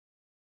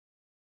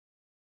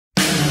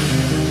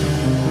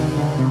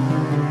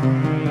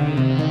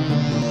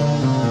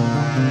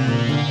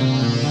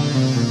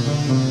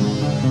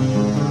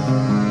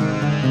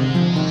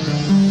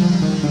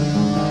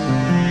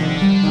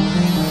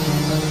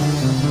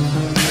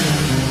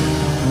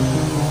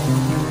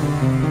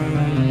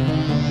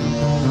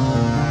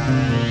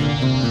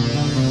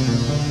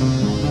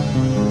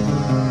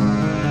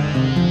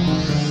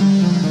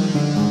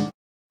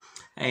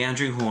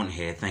Andrew Hawnt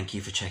here. Thank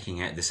you for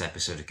checking out this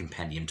episode of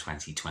Compendium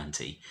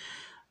 2020.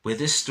 With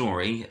this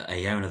story,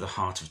 Aeona, the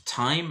Heart of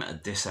Time,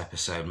 this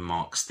episode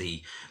marks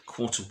the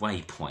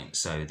quarter-way point,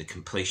 so the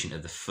completion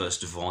of the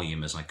first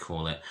volume, as I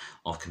call it,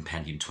 of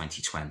Compendium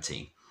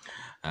 2020.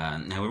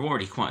 Now, we're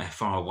already quite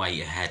far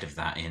away ahead of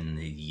that in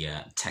the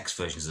text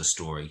versions of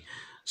the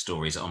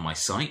stories on my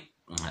site,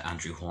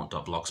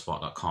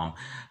 andrewhaunt.blogspot.com,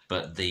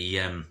 but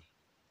the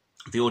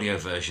audio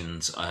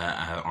versions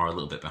are a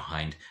little bit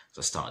behind, so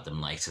I started them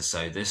later.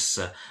 So this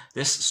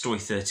story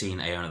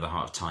 13, Aeona, the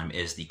Heart of Time,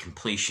 is the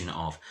completion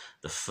of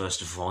the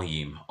first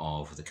volume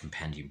of the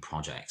Compendium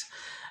project.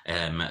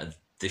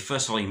 The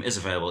first volume is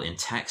available in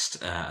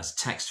text, as a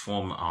text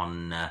form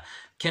on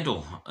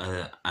Kindle,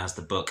 as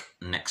the book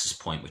Nexus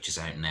Point, which is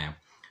out now.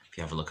 If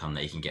you have a look on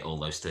there, you can get all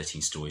those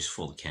 13 stories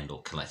for the Kindle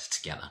collected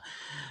together.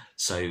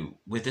 So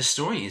with this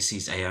story, it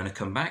sees Aeona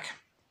come back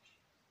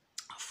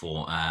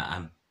for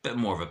a bit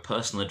more of a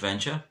personal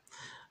adventure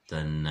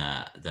than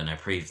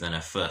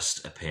her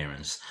first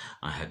appearance.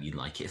 I hope you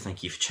like it.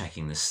 Thank you for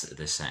checking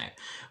this out.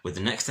 With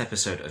the next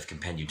episode of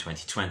Compendium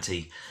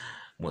 2020,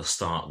 we'll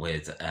start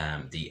with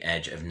The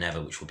Edge of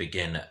Never, which will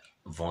begin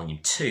Volume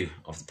 2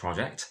 of the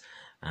project,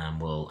 and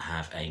we'll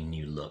have a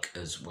new look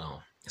as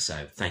well.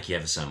 So thank you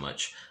ever so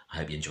much. I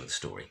hope you enjoy the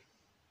story.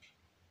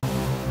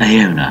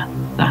 Aeona,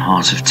 the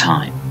Heart of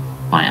Time,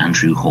 by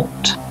Andrew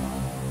Hawnt.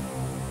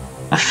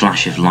 A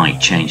flash of light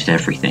changed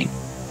everything.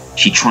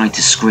 She tried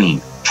to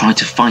scream, tried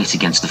to fight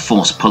against the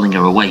force pulling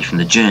her away from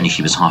the journey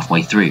she was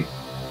halfway through.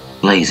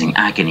 Blazing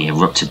agony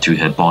erupted through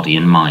her body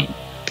and mind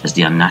as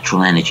the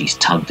unnatural energies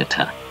tugged at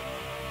her.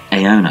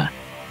 Aeona,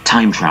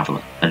 time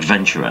traveller,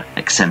 adventurer,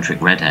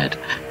 eccentric redhead,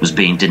 was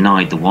being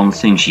denied the one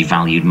thing she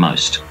valued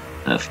most,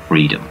 her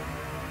freedom.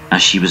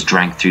 As she was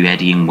dragged through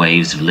eddying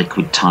waves of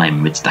liquid time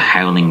amidst the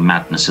howling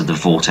madness of the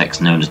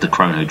vortex known as the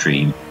Chrono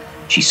Dream,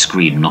 she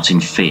screamed not in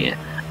fear,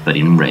 but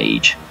in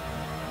rage.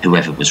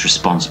 Whoever was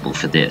responsible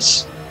for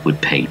this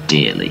would pay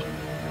dearly.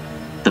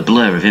 The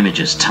blur of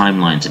images,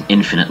 timelines, and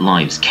infinite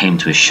lives came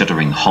to a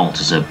shuddering halt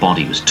as her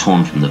body was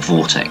torn from the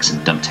vortex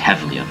and dumped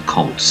heavily on a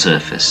cold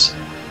surface.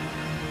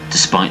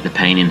 Despite the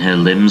pain in her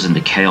limbs and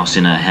the chaos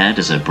in her head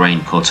as her brain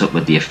caught up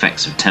with the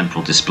effects of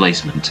temporal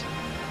displacement,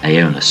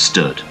 Aeona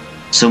stood.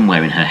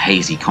 Somewhere in her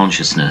hazy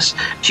consciousness,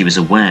 she was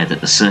aware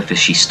that the surface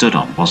she stood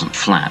on wasn't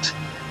flat.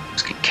 It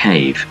was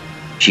concave.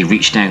 She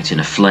reached out in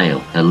a flail,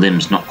 her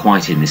limbs not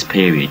quite in this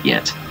period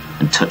yet,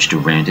 and touched a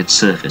rounded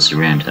surface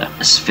around her,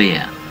 a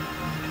sphere.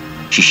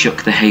 She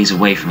shook the haze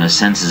away from her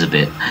senses a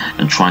bit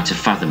and tried to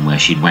fathom where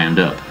she'd wound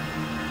up.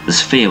 The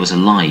sphere was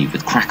alive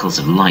with crackles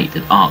of light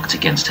that arced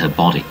against her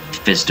body,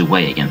 fizzed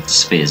away against the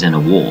sphere's inner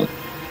wall.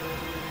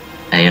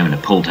 Aeona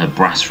pulled her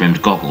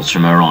brass-rimmed goggles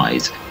from her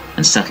eyes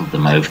and settled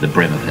them over the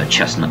brim of her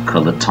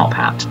chestnut-coloured top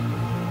hat.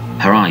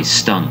 Her eyes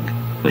stung,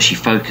 but she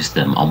focused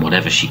them on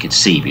whatever she could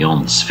see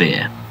beyond the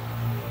sphere.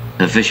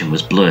 Her vision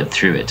was blurred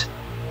through it,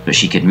 but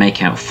she could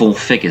make out 4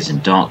 figures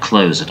in dark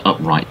clothes at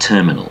upright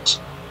terminals,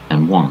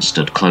 and one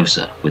stood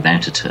closer,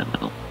 without a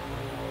terminal.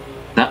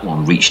 That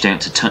one reached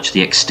out to touch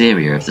the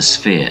exterior of the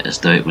sphere as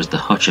though it was the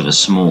hutch of a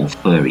small,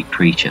 furry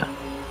creature.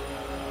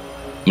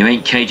 "You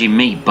ain't caging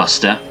me,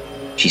 Buster,"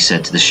 she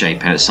said to the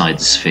shape outside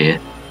the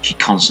sphere. She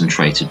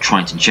concentrated,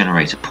 trying to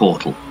generate a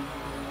portal.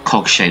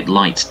 Cog-shaped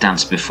lights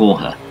danced before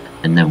her,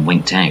 and then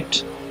winked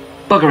out.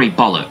 "Buggery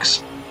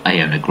bollocks,"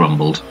 Aeona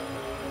grumbled.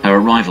 Her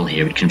arrival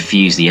here had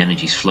confused the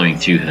energies flowing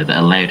through her that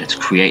allowed her to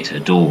create her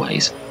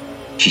doorways.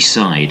 She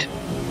sighed,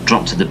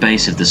 dropped to the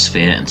base of the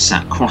sphere and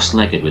sat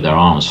cross-legged with her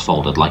arms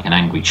folded like an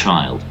angry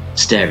child,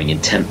 staring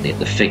intently at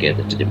the figure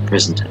that had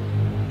imprisoned her.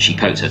 She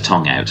poked her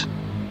tongue out.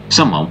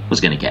 Someone was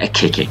going to get a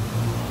kicking.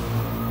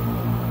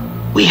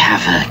 "We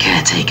have her,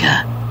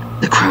 caretaker.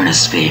 The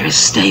chronosphere is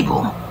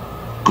stable."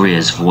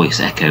 Greer's voice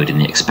echoed in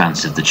the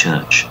expanse of the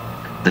church.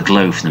 The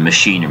glow from the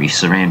machinery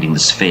surrounding the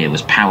sphere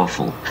was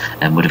powerful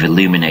and would have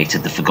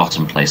illuminated the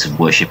forgotten place of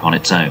worship on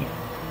its own,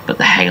 but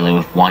the halo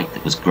of white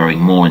that was growing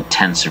more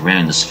intense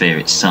around the sphere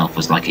itself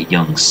was like a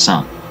young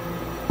sun.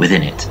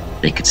 Within it,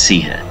 they could see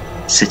her,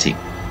 sitting.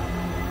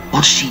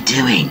 "What's she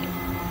doing?"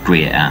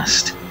 Greer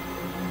asked.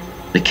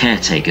 The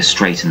caretaker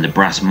straightened the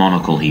brass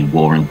monocle he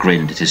wore and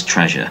grinned at his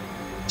treasure.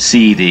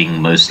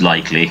 "Seething, most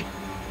likely.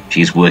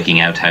 She's working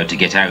out how to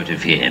get out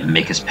of here and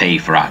make us pay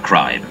for our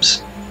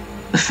crimes."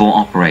 The 4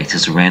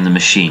 operators around the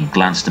machine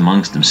glanced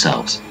amongst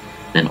themselves,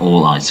 then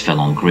all eyes fell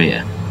on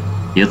Greer.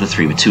 The other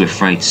 3 were too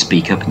afraid to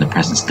speak up in the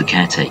presence of the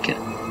caretaker,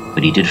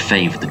 but he did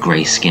favour the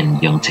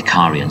grey-skinned young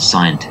Takarian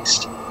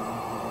scientist.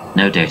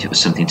 No doubt it was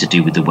something to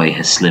do with the way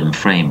her slim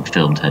frame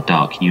filmed her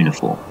dark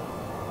uniform.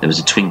 There was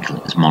a twinkle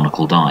in his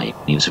monocled eye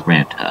when he was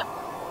around her.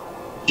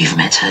 "You've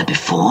met her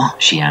before?"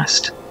 she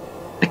asked.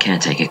 The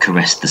caretaker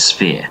caressed the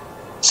sphere.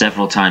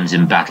 "Several times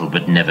in battle,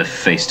 but never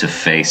face to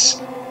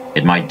face.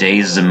 In my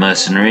days as a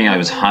mercenary, I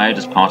was hired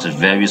as part of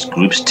various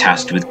groups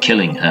tasked with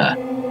killing her.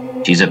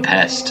 She's a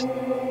pest,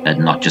 and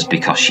not just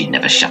because she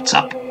never shuts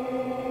up."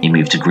 He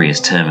moved to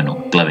Greer's terminal,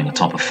 glowing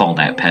atop a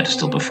fold-out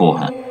pedestal before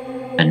her,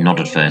 and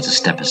nodded for her to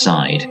step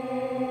aside.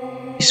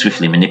 She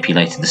swiftly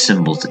manipulated the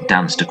symbols that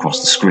danced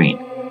across the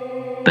screen.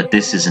 But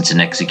this isn't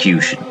an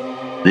execution.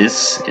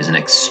 This is an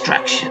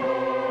extraction.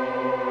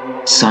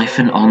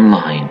 Siphon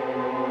online,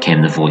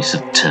 came the voice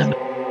of the terminal.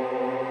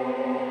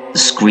 The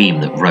scream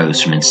that rose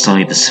from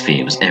inside the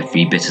sphere was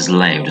every bit as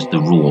loud as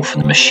the roar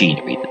from the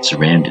machinery that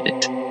surrounded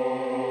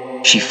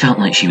it. She felt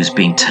like she was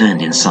being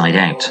turned inside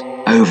out,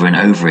 over and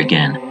over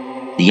again.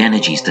 The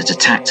energies that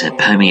attacked her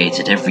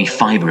permeated every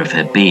fibre of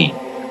her being,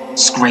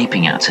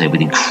 scraping at her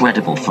with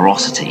incredible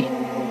ferocity.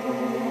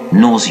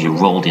 Nausea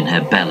rolled in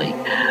her belly,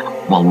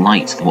 while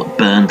light that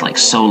burned like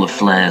solar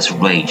flares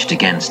raged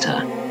against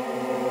her.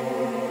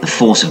 The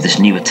force of this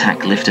new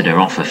attack lifted her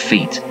off her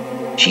feet.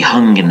 She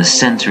hung in the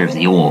centre of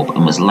the orb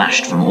and was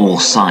lashed from all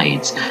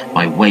sides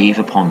by wave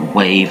upon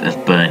wave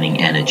of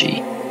burning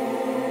energy.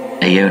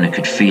 Aeona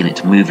could feel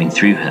it moving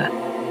through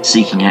her,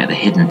 seeking out the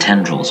hidden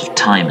tendrils of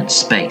time and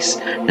space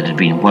that had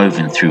been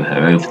woven through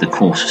her over the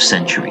course of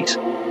centuries.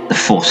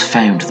 The force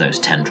found those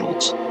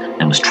tendrils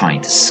and was trying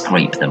to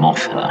scrape them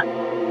off her.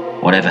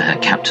 Whatever her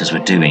captors were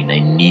doing,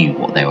 they knew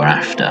what they were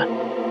after.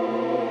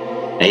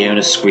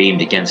 Aeona screamed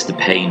against the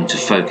pain to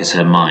focus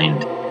her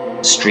mind.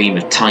 A stream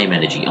of time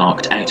energy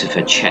arced out of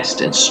her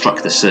chest and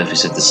struck the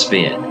surface of the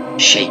sphere,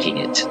 shaking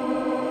it.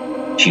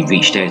 She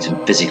reached out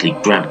and physically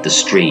grabbed the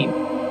stream,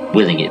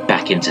 willing it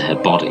back into her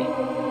body.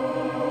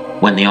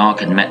 When the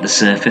arc had met the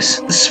surface,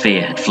 the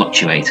sphere had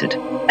fluctuated.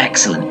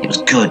 Excellent, it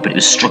was good, but it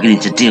was struggling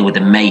to deal with the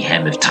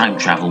mayhem of time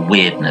travel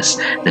weirdness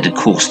that had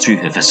coursed through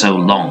her for so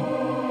long.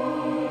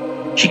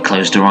 She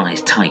closed her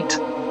eyes tight,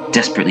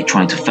 desperately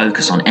trying to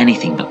focus on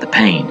anything but the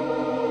pain.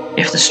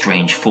 If the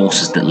strange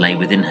forces that lay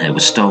within her were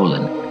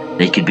stolen,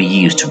 they could be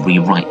used to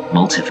rewrite the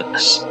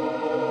multiverse.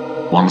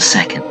 1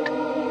 second.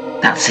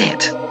 That's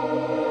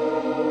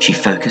it. She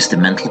focused the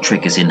mental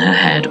triggers in her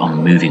head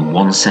on moving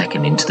 1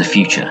 second into the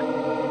future.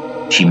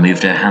 She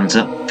moved her hands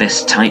up,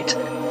 fists tight,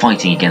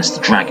 fighting against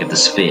the drag of the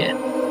sphere.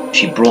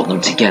 She brought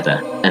them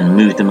together and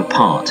moved them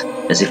apart,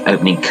 as if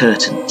opening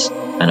curtains,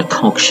 and a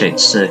cog-shaped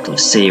circle of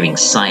searing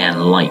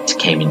cyan light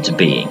came into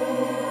being.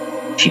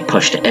 She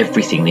pushed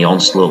everything the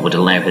onslaught would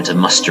allow her to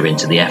muster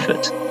into the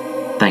effort.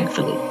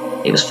 Thankfully,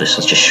 it was for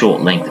such a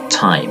short length of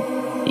time,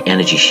 the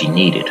energy she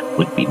needed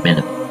would be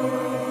minimal.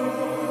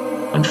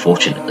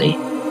 Unfortunately,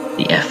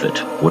 the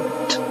effort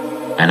wouldn't.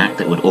 An act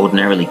that would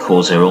ordinarily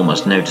cause her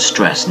almost no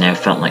distress now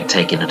felt like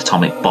taking an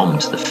atomic bomb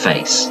to the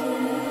face.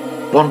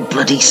 1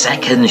 bloody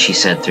second, she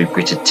said through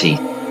gritted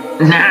teeth.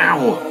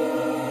 Now!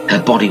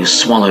 Her body was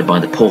swallowed by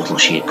the portal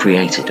she had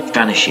created,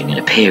 vanishing and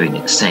appearing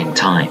at the same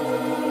time.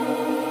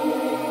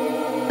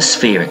 The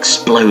sphere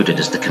exploded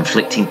as the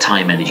conflicting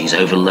time energies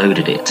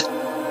overloaded it.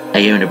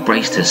 Aeona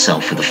braced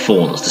herself for the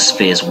fall as the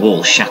sphere's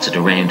wall shattered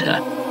around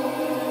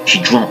her.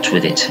 She dropped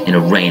with it in a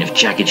rain of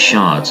jagged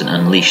shards and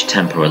unleashed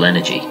temporal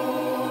energy.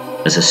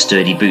 As her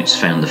sturdy boots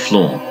found the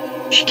floor,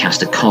 she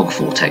cast a cog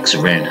vortex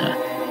around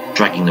her,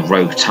 dragging the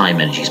rogue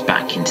time energies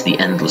back into the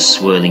endless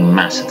swirling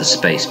mass of the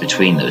space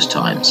between those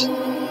times.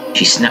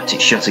 She snapped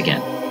it shut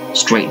again,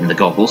 straightened the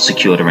goggles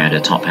secured around her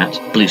top hat,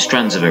 blew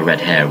strands of her red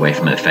hair away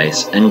from her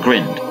face, and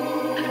grinned.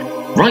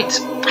 Right,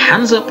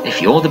 hands up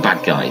if you're the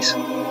bad guys.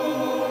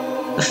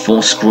 The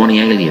 4 scrawny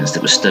aliens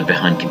that were stood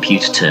behind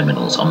computer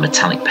terminals on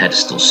metallic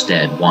pedestals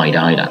stared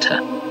wide-eyed at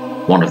her.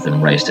 One of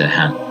them raised her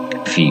hand,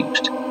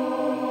 confused.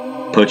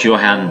 Put your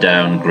hand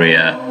down,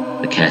 Greer,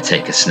 the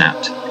caretaker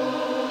snapped.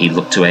 He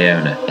looked to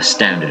Aeona,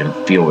 astounded and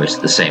furious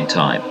at the same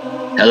time.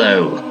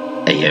 Hello,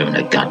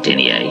 Aeona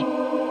Gardinier.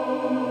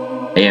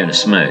 Aeona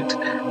smirked.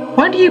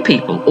 Why do you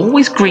people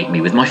always greet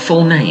me with my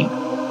full name?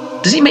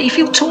 Does it make you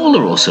feel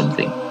taller or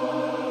something?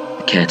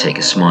 The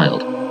caretaker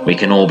smiled. We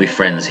can all be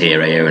friends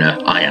here,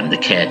 Aeona. I am the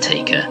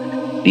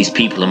caretaker. These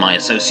people are my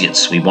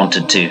associates. We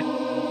wanted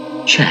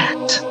to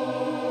chat.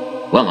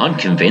 Well, I'm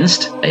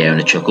convinced,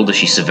 Aeona chuckled as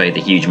she surveyed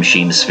the huge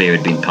machine the sphere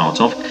had been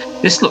part of.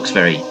 This looks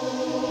very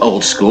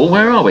old school.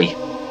 Where are we?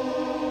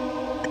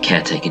 The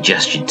caretaker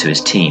gestured to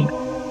his team.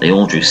 They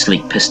all drew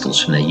sleek pistols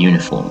from their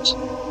uniforms.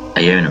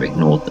 Aeona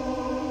ignored them.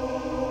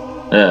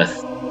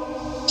 Earth.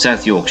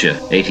 South Yorkshire,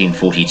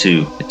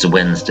 1842. It's a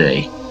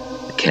Wednesday.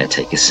 The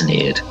caretaker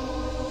sneered.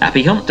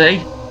 Happy hump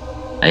day,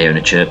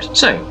 Aeona chirped.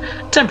 So,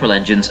 temporal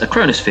engines, a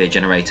chronosphere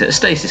generator, a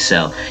stasis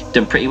cell. You've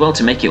done pretty well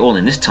to make it all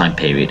in this time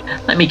period.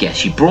 Let me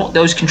guess, you brought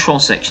those control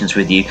sections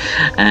with you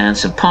and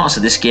some parts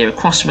of this gear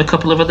across from a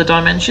couple of other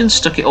dimensions,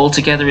 stuck it all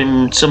together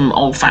in some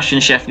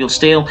old-fashioned Sheffield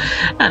steel,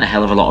 and a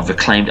hell of a lot of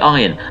reclaimed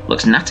iron.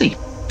 Looks natty.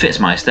 Fits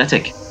my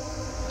aesthetic.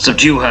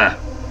 Subdue her!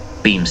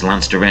 Beams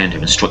lanced around her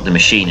and struck the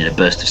machine in a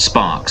burst of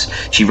sparks.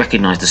 She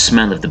recognised the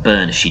smell of the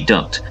burn as she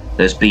ducked.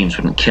 Those beams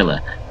wouldn't kill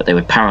her, but they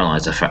would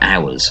paralyse her for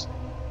hours.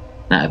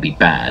 That would be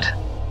bad.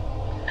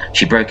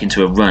 She broke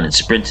into a run and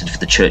sprinted for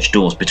the church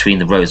doors between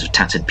the rows of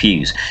tattered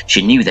pews.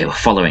 She knew they were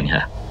following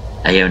her.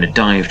 Aeona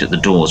dived at the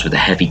doors with a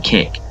heavy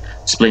kick,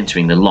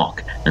 splintering the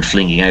lock and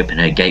flinging open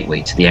her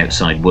gateway to the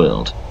outside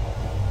world.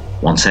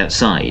 Once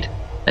outside,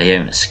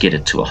 Aeona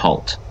skidded to a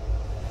halt.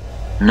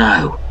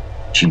 No,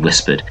 she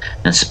whispered,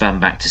 and span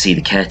back to see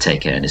the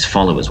caretaker and his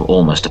followers were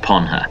almost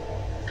upon her.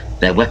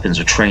 Their weapons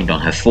were trained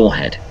on her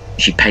forehead.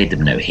 She paid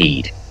them no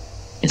heed,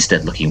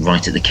 instead looking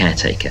right at the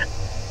caretaker.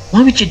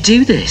 "Why would you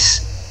do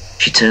this?"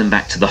 She turned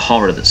back to the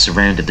horror that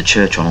surrounded the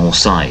church on all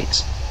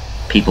sides.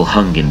 People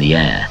hung in the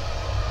air,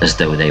 as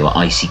though they were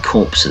icy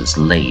corpses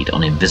laid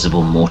on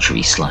invisible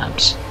mortuary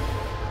slabs.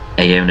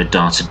 Aeona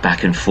darted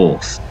back and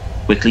forth,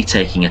 quickly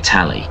taking a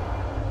tally.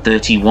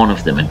 31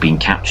 of them had been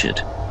captured,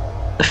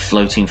 the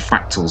floating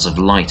fractals of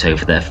light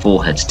over their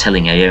foreheads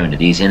telling Aeona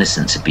these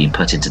innocents had been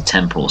put into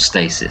temporal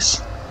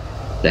stasis.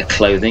 Their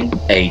clothing,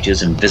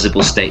 ages, and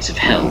visible states of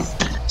health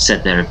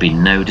said there had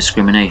been no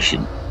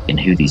discrimination in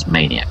who these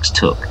maniacs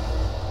took.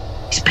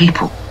 "These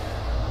people,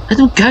 let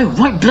them go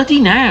right bloody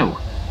now!"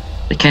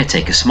 The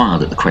caretaker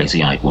smiled at the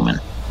crazy-eyed woman.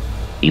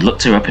 He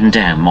looked her up and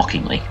down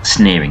mockingly,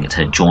 sneering at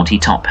her jaunty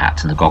top hat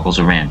and the goggles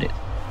around it,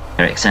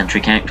 her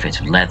eccentric outfit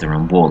of leather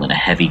and wool and a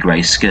heavy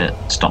grey skirt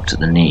that stopped at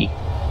the knee,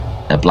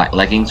 her black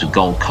leggings with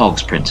gold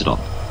cogs printed on,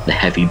 the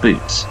heavy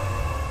boots.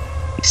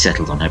 He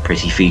settled on her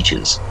pretty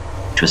features,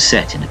 which were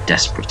set in a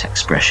desperate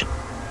expression.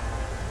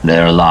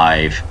 "They're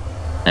alive.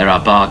 They're our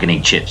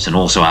bargaining chips and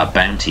also our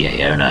bounty,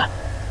 Aeona.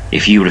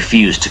 If you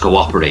refuse to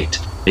cooperate,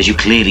 as you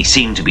clearly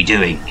seem to be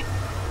doing,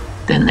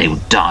 then they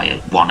will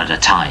die one at a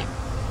time,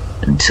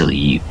 until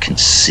you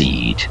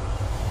concede."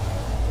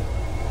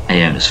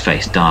 Aeona's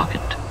face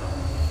darkened.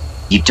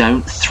 "You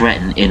don't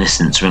threaten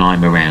innocence when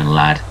I'm around,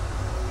 lad.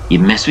 You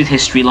mess with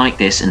history like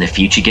this and the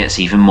future gets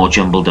even more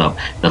jumbled up.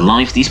 The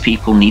lives these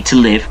people need to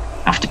live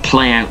have to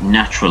play out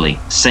naturally,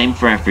 same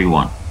for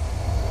everyone.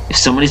 If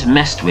someone is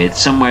messed with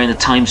somewhere in the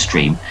time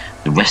stream,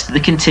 the rest of the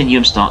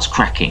continuum starts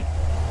cracking.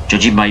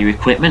 Judging by your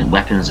equipment,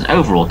 weapons and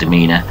overall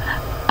demeanour,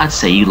 I'd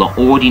say you lot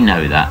already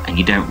know that and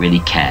you don't really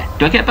care.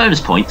 Do I get bonus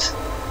points?"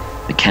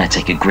 The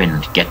caretaker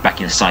grinned. "Get back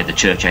inside the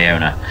church,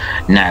 Aeona.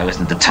 Now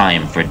isn't the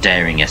time for a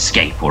daring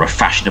escape or a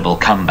fashionable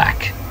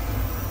comeback.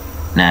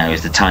 Now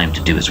is the time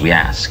to do as we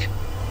ask,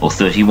 or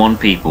 31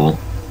 people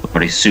will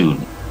very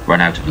soon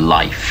run out of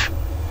life."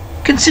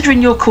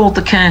 "Considering you're called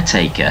the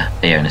caretaker,"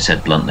 Aeona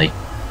said bluntly,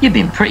 "you've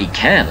been pretty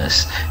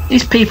careless.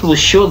 These people will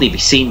surely be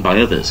seen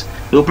by others.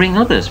 Who'll bring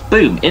others.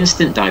 Boom,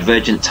 instant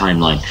divergent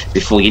timeline.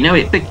 Before you know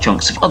it, big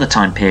chunks of other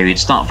time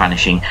periods start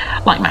vanishing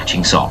like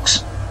matching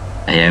socks."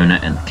 Aeona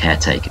and the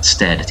caretaker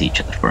stared at each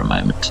other for a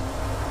moment.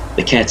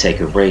 The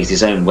caretaker raised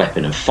his own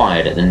weapon and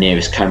fired at the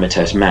nearest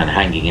comatose man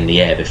hanging in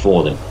the air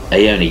before them.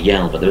 Aeona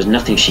yelled, but there was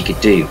nothing she could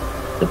do.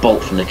 The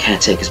bolt from the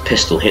caretaker's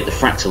pistol hit the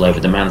fractal over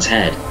the man's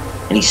head,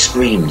 and he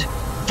screamed,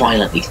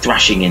 violently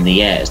thrashing in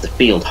the air as the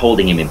field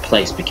holding him in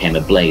place became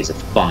a blaze of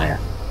fire.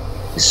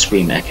 His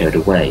scream echoed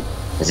away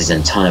as his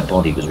entire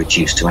body was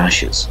reduced to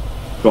ashes,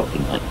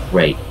 dropping like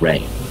grey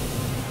rain.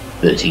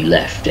 30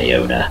 left,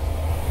 Aeona.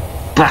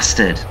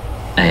 "Bastard!"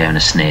 Aeona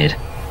sneered.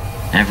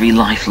 "Every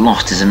life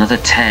lost is another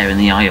tear in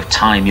the eye of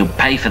time. You'll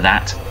pay for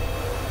that.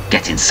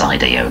 Get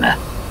inside, Aeona.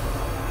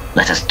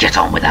 Let us get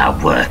on with our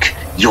work.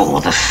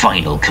 You're the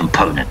final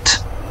component."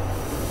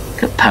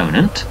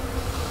 "Component?"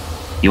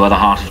 "You are the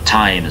heart of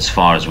time as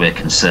far as we're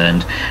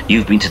concerned.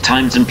 You've been to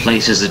times and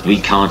places that we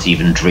can't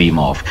even dream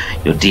of.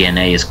 Your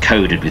DNA is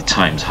coded with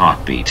time's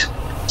heartbeat.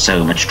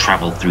 So much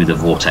travel through the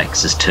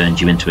vortex has turned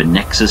you into a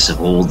nexus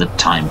of all that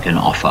time can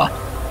offer.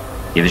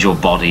 Give us your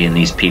body and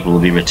these people will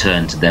be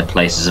returned to their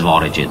places of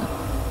origin,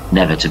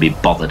 never to be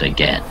bothered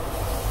again."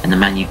 "And the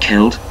man you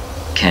killed?"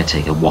 The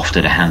caretaker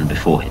wafted a hand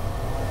before him.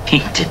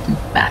 "He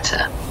didn't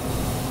matter."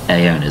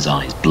 Aeona's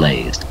eyes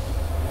blazed.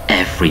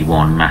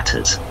 "Everyone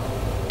matters.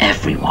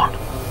 Everyone."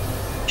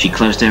 She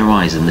closed her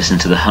eyes and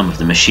listened to the hum of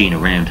the machine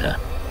around her.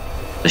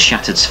 The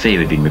shattered sphere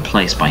had been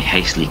replaced by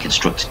hastily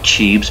constructed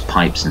tubes,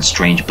 pipes, and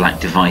strange black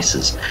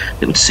devices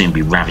that would soon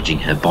be ravaging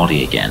her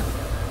body again.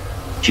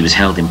 She was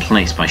held in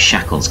place by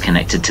shackles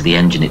connected to the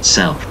engine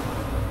itself.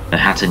 Her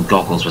hat and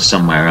goggles were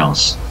somewhere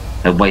else.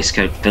 Her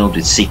waistcoat, filled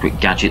with secret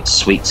gadgets,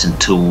 sweets, and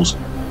tools,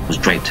 was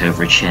draped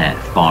over a chair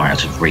far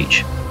out of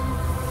reach.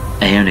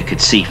 Aeona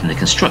could see from the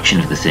construction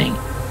of the thing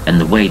and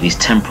the way these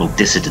temporal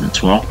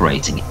dissidents were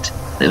operating it,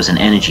 there was an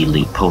energy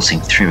loop pulsing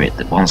through it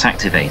that, once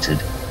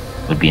activated,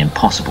 would be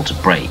impossible to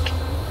break.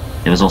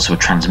 There was also a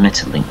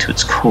transmitter linked to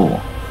its core.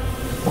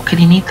 What could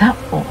he need that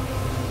for?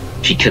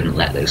 She couldn't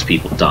let those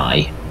people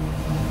die.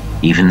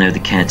 Even though the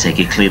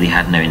caretaker clearly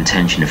had no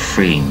intention of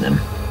freeing them,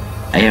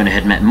 Aeona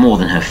had met more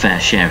than her fair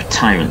share of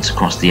tyrants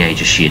across the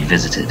ages she had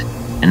visited,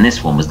 and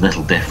this one was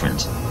little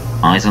different.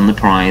 Eyes on the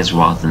prize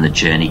rather than the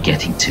journey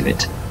getting to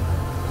it.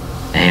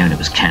 Aeona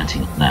was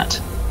counting on that.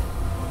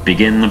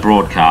 "Begin the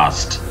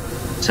broadcast,"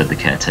 said the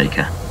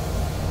caretaker.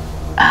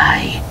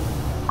 "Aye."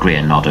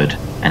 Greer nodded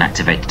and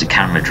activated a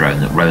camera drone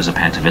that rose up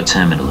out of her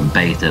terminal and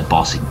bathed her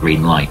boss in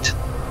green light.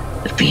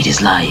 "The feed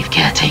is live,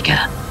 caretaker.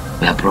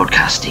 We are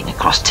broadcasting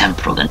across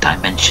temporal and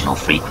dimensional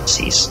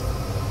frequencies."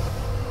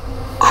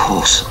 "Of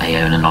course,"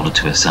 Aeona nodded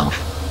to herself.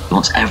 "He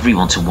wants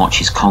everyone to watch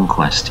his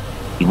conquest.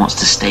 He wants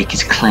to stake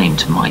his claim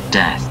to my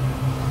death."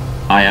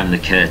 "I am the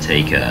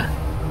caretaker,"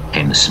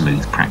 came the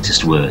smooth,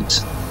 practiced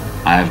words.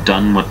 "I have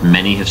done what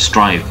many have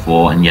strived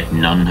for and yet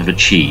none have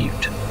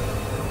achieved.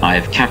 I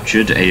have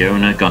captured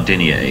Aeona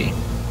Gardinier,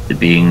 the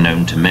being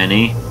known to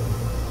many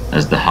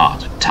as the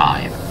Heart of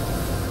Time."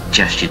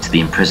 gestured to the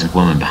imprisoned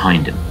woman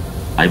behind him.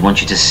 "I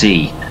want you to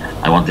see.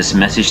 I want this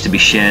message to be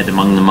shared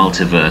among the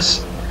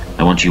multiverse.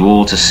 I want you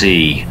all to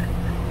see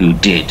who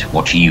did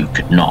what you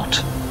could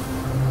not.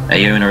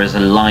 Aeona is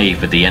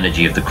alive with the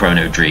energy of the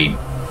Chrono Dream.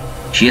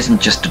 She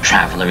isn't just a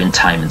traveler in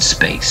time and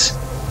space.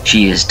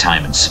 She is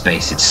time and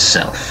space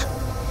itself.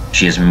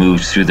 She has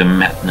moved through the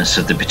madness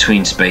of the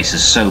between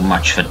spaces so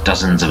much for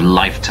dozens of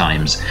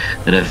lifetimes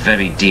that her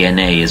very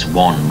DNA is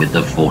one with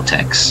the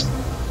vortex.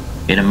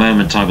 In a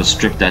moment I will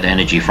strip that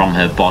energy from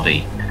her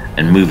body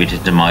and move it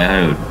into my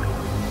own.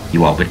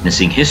 You are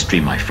witnessing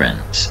history, my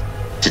friends.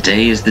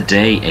 Today is the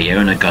day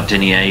Aeona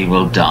Gardinier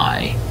will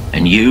die,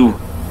 and you'll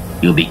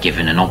be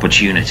given an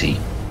opportunity.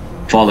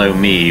 Follow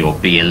me or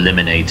be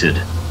eliminated.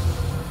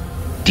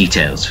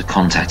 Details for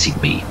contacting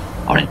me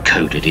are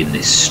encoded in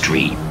this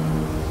stream.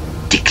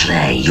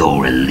 Declare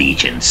your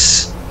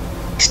allegiance."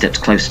 He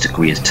stepped closer to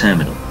Gria's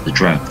terminal. The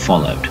drone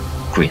followed.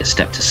 Gria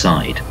stepped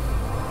aside.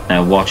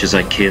 "Now watch as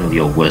I kill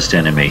your worst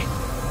enemy."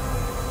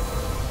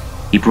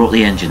 He brought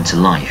the engine to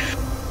life.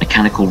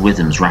 Mechanical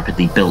rhythms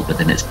rapidly built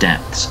within its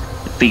depths,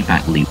 the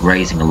feedback loop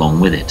raising along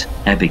with it,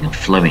 ebbing and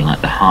flowing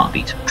like the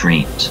heartbeat of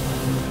dreams.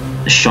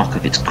 The shock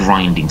of its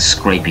grinding,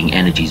 scraping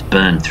energies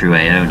burned through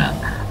Aeona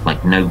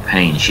like no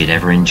pain she had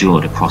ever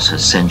endured across her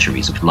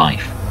centuries of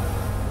life.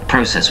 The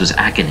process was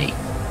agony,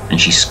 and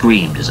she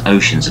screamed as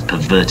oceans of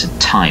perverted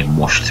time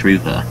washed through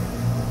her.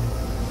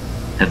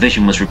 Her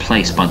vision was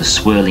replaced by the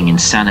swirling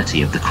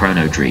insanity of the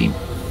Chrono Dream,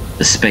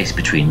 the space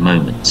between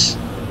moments,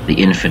 the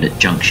infinite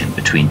junction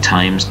between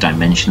times,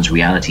 dimensions,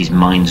 realities,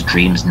 minds,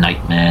 dreams,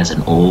 nightmares,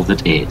 and all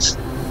that is,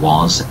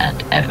 was,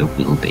 and ever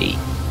will be.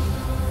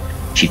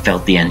 She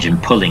felt the engine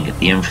pulling at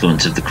the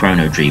influence of the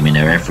Chrono Dream in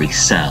her every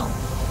cell.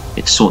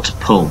 It sought to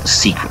pull the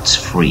secrets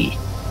free.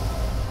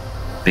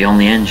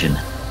 Beyond the engine,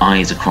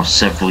 eyes across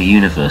several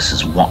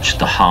universes watched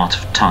the heart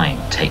of time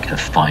take her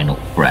final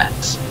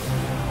breaths.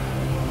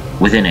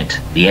 Within it,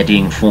 the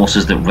eddying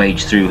forces that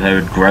raged through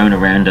her had grown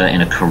around her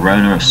in a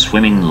corona of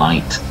swimming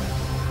light,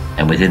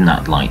 and within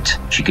that light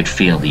she could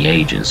feel the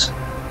ages,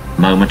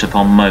 moment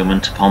upon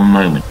moment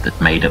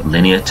that made up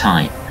linear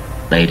time,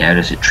 laid out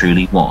as it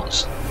truly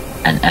was,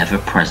 and ever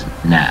present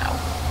now.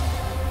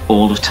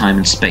 All of time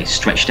and space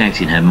stretched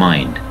out in her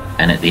mind,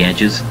 and at the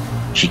edges,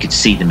 she could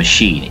see the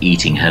machine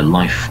eating her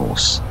life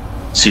force.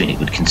 Soon it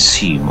would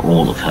consume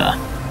all of her.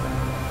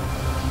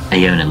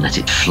 Aeona let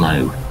it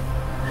flow.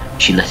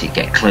 She let it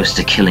get close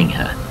to killing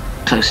her,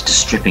 closer to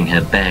stripping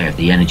her bare of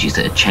the energies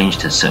that had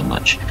changed her so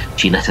much.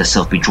 She let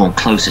herself be drawn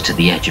closer to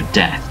the edge of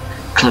death,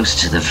 closer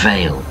to the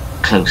veil,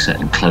 closer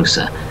and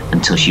closer,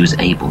 until she was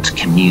able to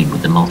commune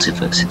with the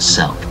multiverse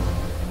itself.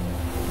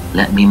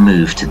 "Let me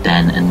move to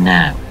then and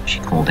now," she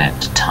called out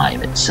to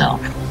time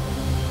itself.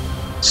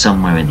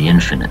 Somewhere in the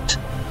infinite,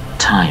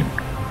 time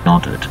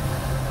nodded.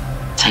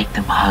 "Take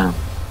them home,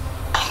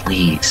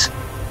 please."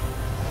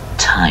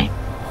 Time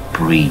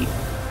breathed.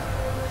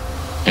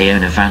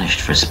 Aeona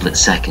vanished for a split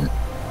second,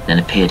 then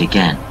appeared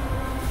again,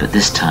 but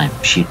this time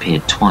she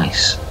appeared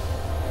twice.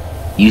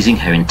 Using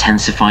her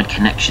intensified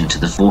connection to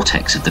the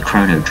vortex of the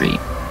Chrono Dream,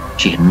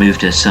 she had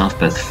moved herself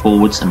both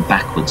forwards and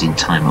backwards in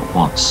time at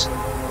once,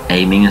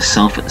 aiming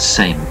herself at the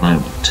same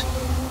moment.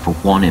 For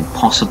one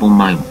impossible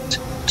moment,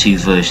 two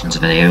versions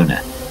of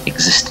Aeona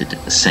existed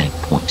at the same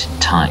point in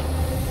time.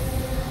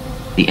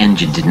 The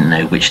engine didn't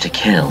know which to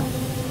kill.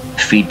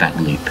 The feedback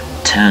loop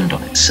turned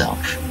on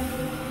itself.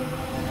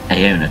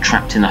 Aeona,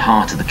 trapped in the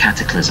heart of the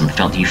cataclysm,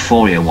 felt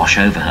euphoria wash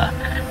over her.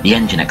 The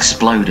engine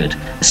exploded,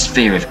 a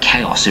sphere of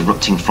chaos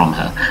erupting from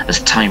her as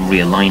time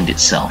realigned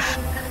itself.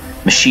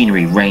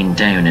 Machinery rained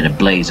down in a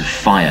blaze of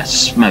fire,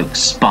 smoke,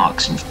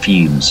 sparks, and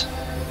fumes.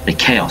 The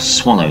chaos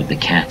swallowed the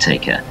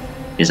caretaker,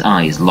 his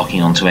eyes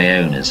locking onto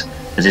Aeona's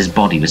as his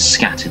body was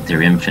scattered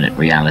through infinite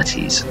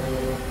realities.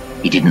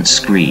 He didn't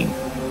scream.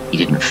 He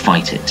didn't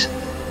fight it.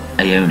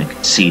 Aeona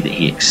could see that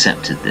he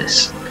accepted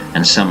this,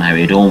 and somehow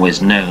he had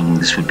always known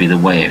this would be the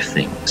way of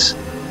things.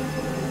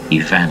 He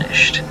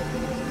vanished.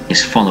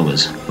 His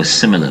followers were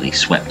similarly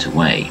swept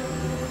away.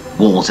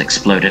 Walls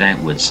exploded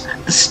outwards,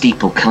 the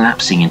steeple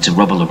collapsing into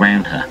rubble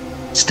around her.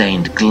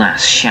 Stained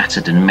glass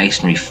shattered and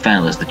masonry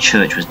fell as the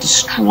church was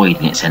destroyed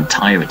in its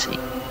entirety.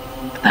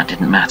 But that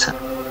didn't matter.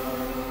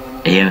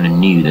 Aeona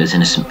knew those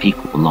innocent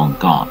people were long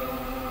gone.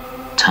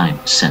 Time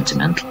was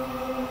sentimental.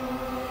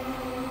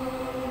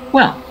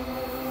 "Well,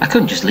 I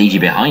couldn't just leave you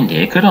behind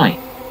here, could I?"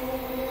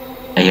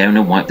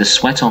 Aeona wiped the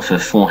sweat off her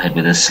forehead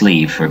with her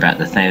sleeve for about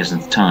the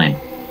 1000th time.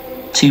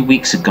 2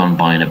 weeks had gone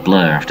by in a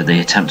blur after the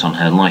attempt on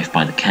her life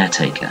by the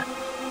caretaker.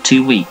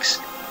 2 weeks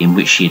in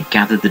which she had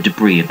gathered the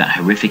debris of that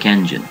horrific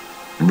engine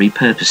and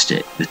repurposed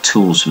it with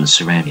tools from the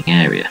surrounding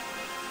area.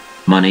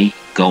 Money,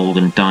 gold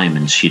and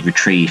diamonds she had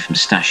retrieved from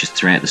stashes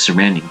throughout the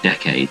surrounding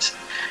decades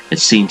had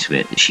seen to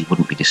it that she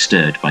wouldn't be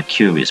disturbed by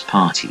curious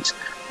parties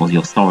or the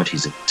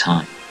authorities of the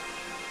time.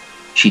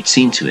 She'd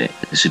seen to it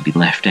that this would be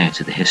left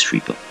out of the history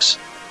books.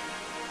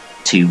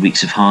 2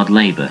 weeks of hard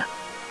labour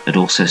had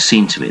also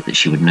seen to it that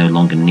she would no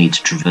longer need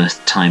to traverse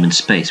time and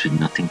space with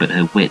nothing but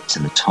her wits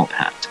and the top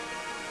hat.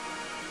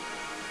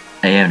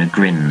 Aeona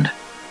grinned.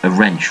 a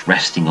wrench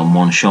resting on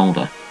one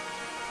shoulder.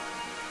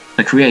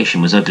 Her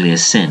creation was ugly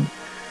as sin,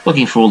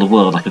 looking for all the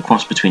world like a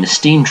cross between a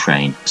steam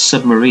train, a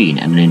submarine,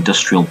 and an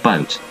industrial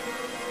boat.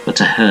 But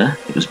to her,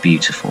 it was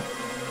beautiful.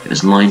 It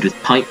was lined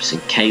with pipes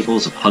and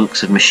cables of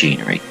hunks of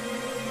machinery.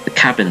 The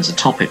cabins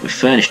atop it were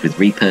furnished with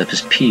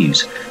repurposed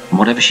pews and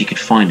whatever she could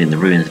find in the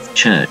ruins of the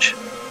church.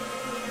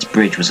 This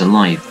bridge was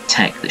alive with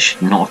tech that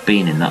should not have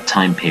been in that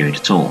time period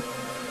at all.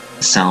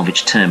 The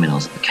salvage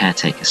terminals of the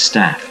caretaker's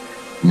staff,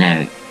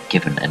 now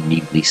given a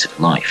new lease of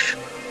life.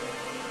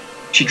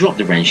 She dropped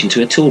the wrench into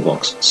her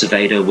toolbox,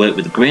 surveyed her work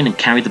with a grin, and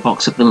carried the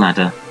box up the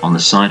ladder on the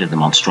side of the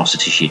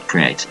monstrosity she had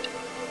created.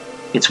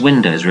 Its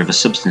windows were of a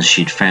substance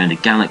she had found a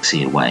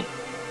galaxy away,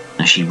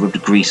 and she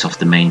rubbed grease off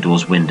the main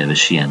door's window as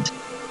she entered.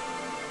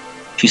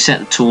 She set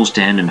the tools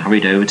down and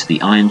hurried over to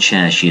the iron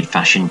chair she had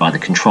fashioned by the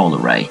control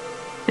array,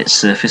 its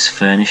surface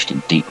furnished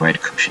in deep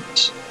red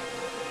cushions.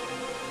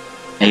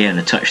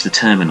 Aeona touched the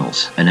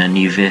terminals, and her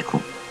new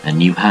vehicle, her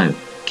new home,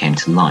 came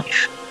to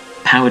life,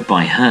 powered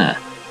by her,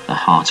 the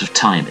heart of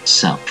time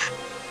itself.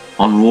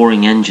 On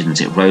roaring engines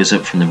it rose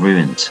up from the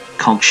ruins. A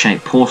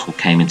cog-shaped portal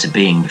came into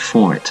being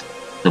before it,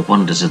 the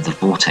wonders of the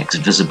vortex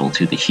visible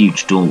through the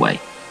huge doorway.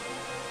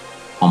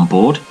 On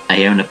board,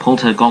 Aeona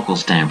pulled her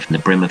goggles down from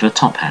the brim of her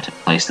top hat and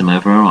placed them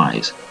over her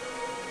eyes.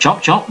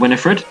 "Chop chop,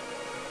 Winifred,"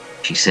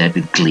 she said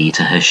with glee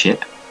to her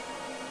ship.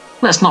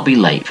 "Let's not be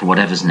late for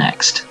whatever's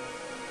next."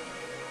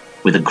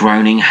 With a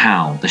groaning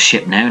howl, the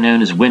ship now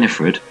known as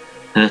Winifred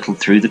hurtled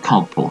through the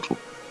cog portal.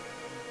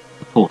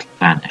 The portal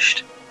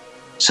vanished.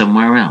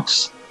 Somewhere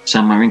else,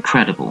 somewhere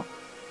incredible,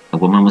 a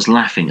woman was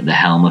laughing at the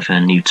helm of her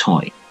new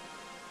toy,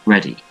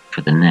 ready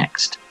for the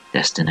next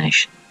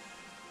destination.